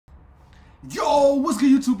Yo, what's good,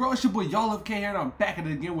 YouTube, bro? It's your boy YallLoveKae here, and I'm back at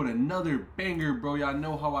it again with another banger, bro. Y'all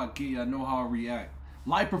know how I get, y'all know how I react.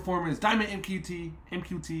 Live performance, Diamond MQT. I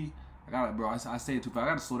got it, bro. I say it too fast. I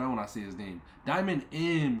gotta slow down when I say his name. Diamond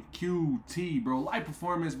MQT, bro. Live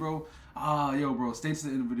performance, bro. Yo, bro. Stay to the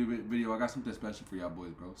end of the video. I got something special for y'all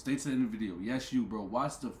boys, bro. Stay to the end of the video. Yes, you, bro.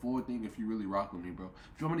 Watch the full thing if you really rock with me, bro.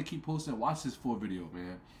 If you want me to keep posting, watch this full video,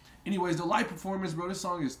 man. Anyways, the live performance, bro. This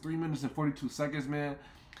song is 3 minutes and 42 seconds, man.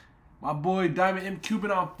 My boy Diamond MQ been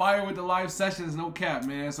on fire with the live sessions, no cap,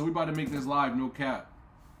 man. So we about to make this live, no cap.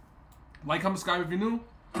 Like, comment, subscribe if you're new.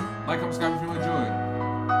 Like, comment, subscribe if you enjoy.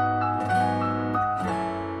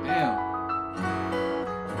 Damn.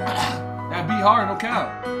 That beat hard, no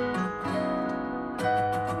cap.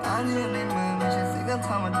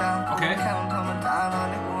 Okay.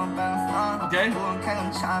 Okay.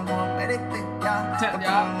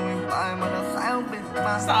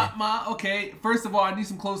 Stop my. Okay. First of all, I need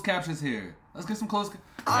some closed captions here. Let's get some closed.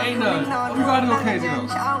 Ain't none. We gotta go crazy though.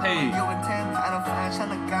 Hey.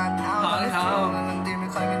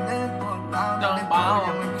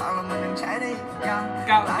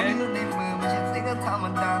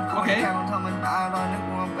 Okay.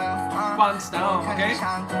 Bounce down. Okay.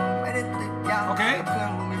 Okay.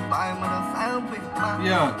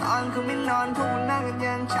 Yeah. I ain't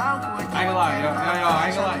gonna lie, yo. I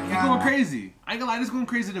ain't gonna lie. He's going crazy. I ain't gonna lie, this is going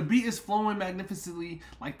crazy. The beat is flowing magnificently.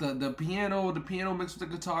 Like the piano mixed with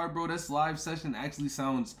the guitar, bro. This live session actually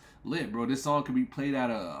sounds lit, bro. This song could be played at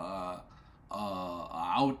on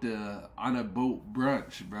a boat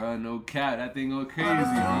brunch, bro. No cap, that thing go crazy, bro.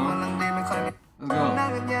 Let's go.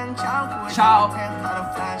 Ciao.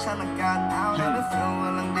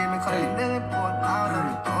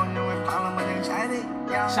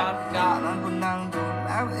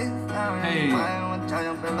 Hey.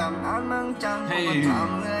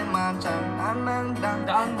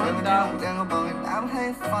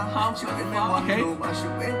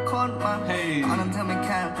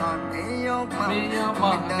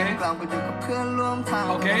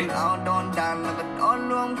 Hey. Okay.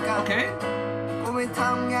 Okay.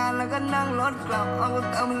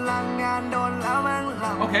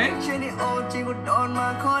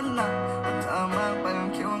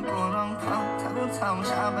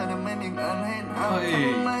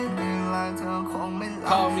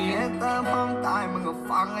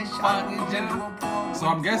 So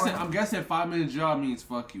I'm guessing 5 minute job means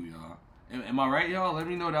fuck you, y'all. Am I right, y'all? Let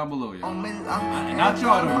me know down below, y'all. Not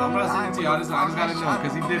y'all, though. I'm not saying to y'all. I just gotta know,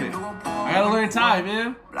 because he did it. I gotta learn time,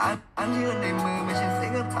 man.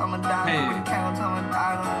 Hey.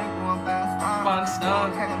 Fun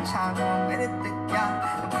stuff.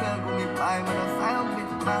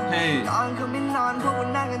 Hey.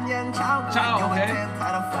 Ciao, okay.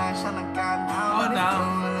 Oh, no.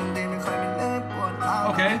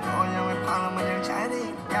 Okay.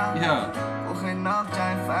 Yeah.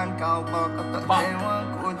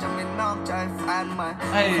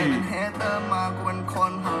 Hey.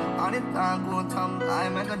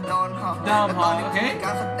 Okay.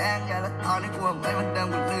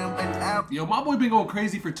 Yo, my boy been going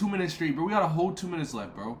crazy for 2 minutes straight, bro. We got a whole 2 minutes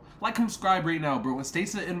left, bro. Like, subscribe right now, bro. And stay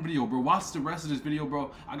to the end video, bro. Watch the rest of this video,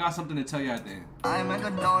 bro. I got something to tell you at the end. I ain't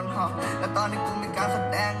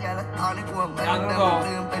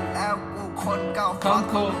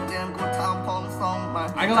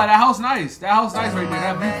gonna lie, that house nice. That house nice right there.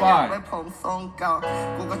 That view fine.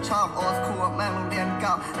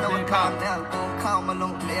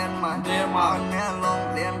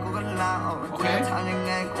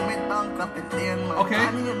 Okay.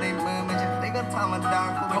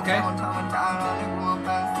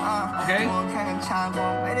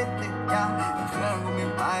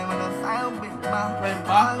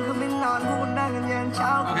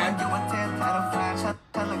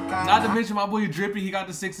 Not to mention my boy Drippy, he got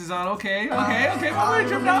the 6s on. Okay, my boy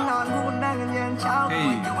dripped out.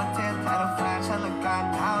 Hey.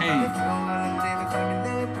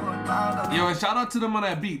 Yo, and shout out to them on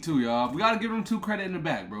that beat too, y'all. We gotta give them 2 credit in the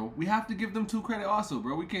back, bro. We have to give them 2 credit also,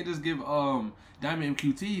 bro. We can't just give Diamond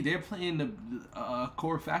MQT. They're playing the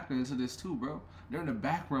core factor into this too, bro. They're in the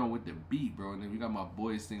background with the beat, bro. And then we got my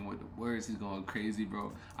boy singing with the words. He's going crazy,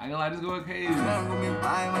 bro. I ain't gonna lie, this is going crazy. Okay.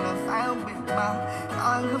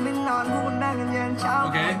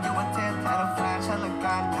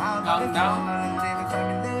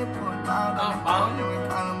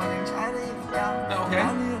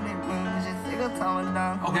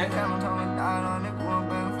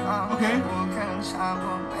 Okay.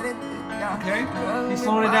 Okay. He's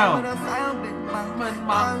slowing it down.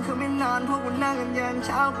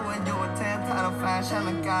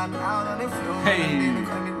 Hey.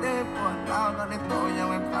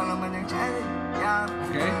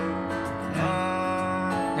 Okay.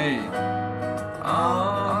 Hey.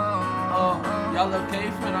 YallLoveKae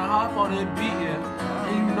finna hop on that beat, yeah.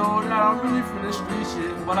 And you know that I'm really from the street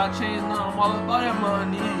shit, but I changed now, I'm all about that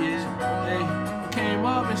money, yeah. Hey, came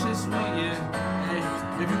up and shit sweet, yeah. Hey,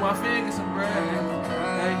 if you my fan, get some bread.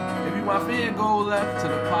 Hey, if you my fan, go left to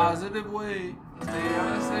the positive way. Stay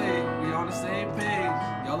on the same, we on the same page.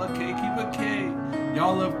 YallLoveKae, keep a K.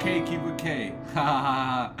 YallLoveKae, keep a K.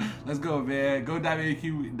 Let's go, man. Go Diamond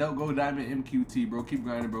MQ, don't go Diamond MQT, bro. Keep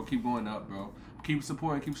grinding, bro. Keep going up, bro. Keep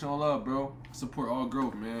supporting, keep showing love, bro. Support all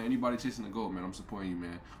growth, man. Anybody chasing the goal, man, I'm supporting you,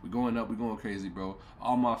 man. We going up, we going crazy, bro.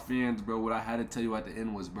 All my fans, bro, what I had to tell you at the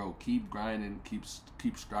end was, bro, keep grinding,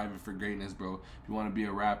 keep striving for greatness, bro. If you want to be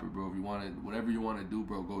a rapper, bro, if you want to, whatever you want to do,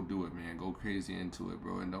 bro, go do it, man. Go crazy into it,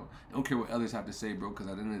 bro. And don't care what others have to say, bro, because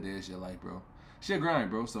at the end of the day, it's your life, bro. It's your grind,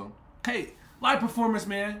 bro. So, hey, live performance,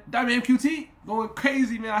 man. Diamond MQT going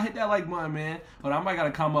crazy, man. I hit that like button, man. Hold on, I might gotta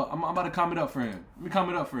come up. I'm about to comment up for him. Let me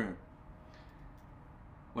comment up for him.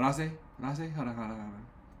 What I say? What I say? Hold on.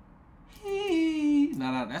 He.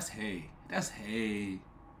 Nah, that's hey. That's hey.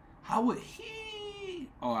 How would he?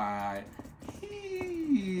 Oh, alright. He.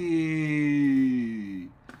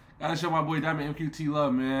 Gotta show my boy Diamond MQT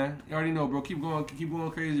love, man. You already know, bro. Keep going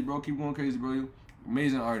crazy, bro. Keep going crazy, bro.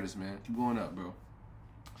 Amazing artist, man. Keep going up, bro.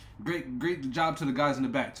 Great job to the guys in the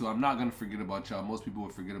back too. I'm not gonna forget about y'all. Most people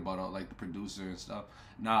would forget about all like the producer and stuff.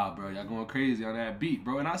 Nah, bro, y'all going crazy on that beat,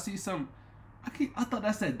 bro. And I see some. I thought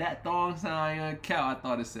that said that thong sound. I ain't gonna count. I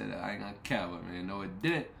thought it said that. I ain't gonna count, but man, no, it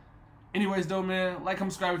didn't. Anyways, though, man, like,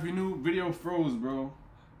 comment, subscribe if you're new. Video froze, bro.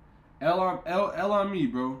 L on me,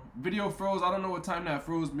 bro. Video froze. I don't know what time that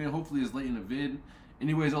froze, man. Hopefully it's late in the vid.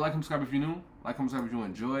 Anyways, like, comment, subscribe if you're new. Like, comment, subscribe if you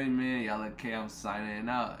enjoy, man. YallLoveKae, I'm signing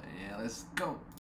out. Yeah, let's go.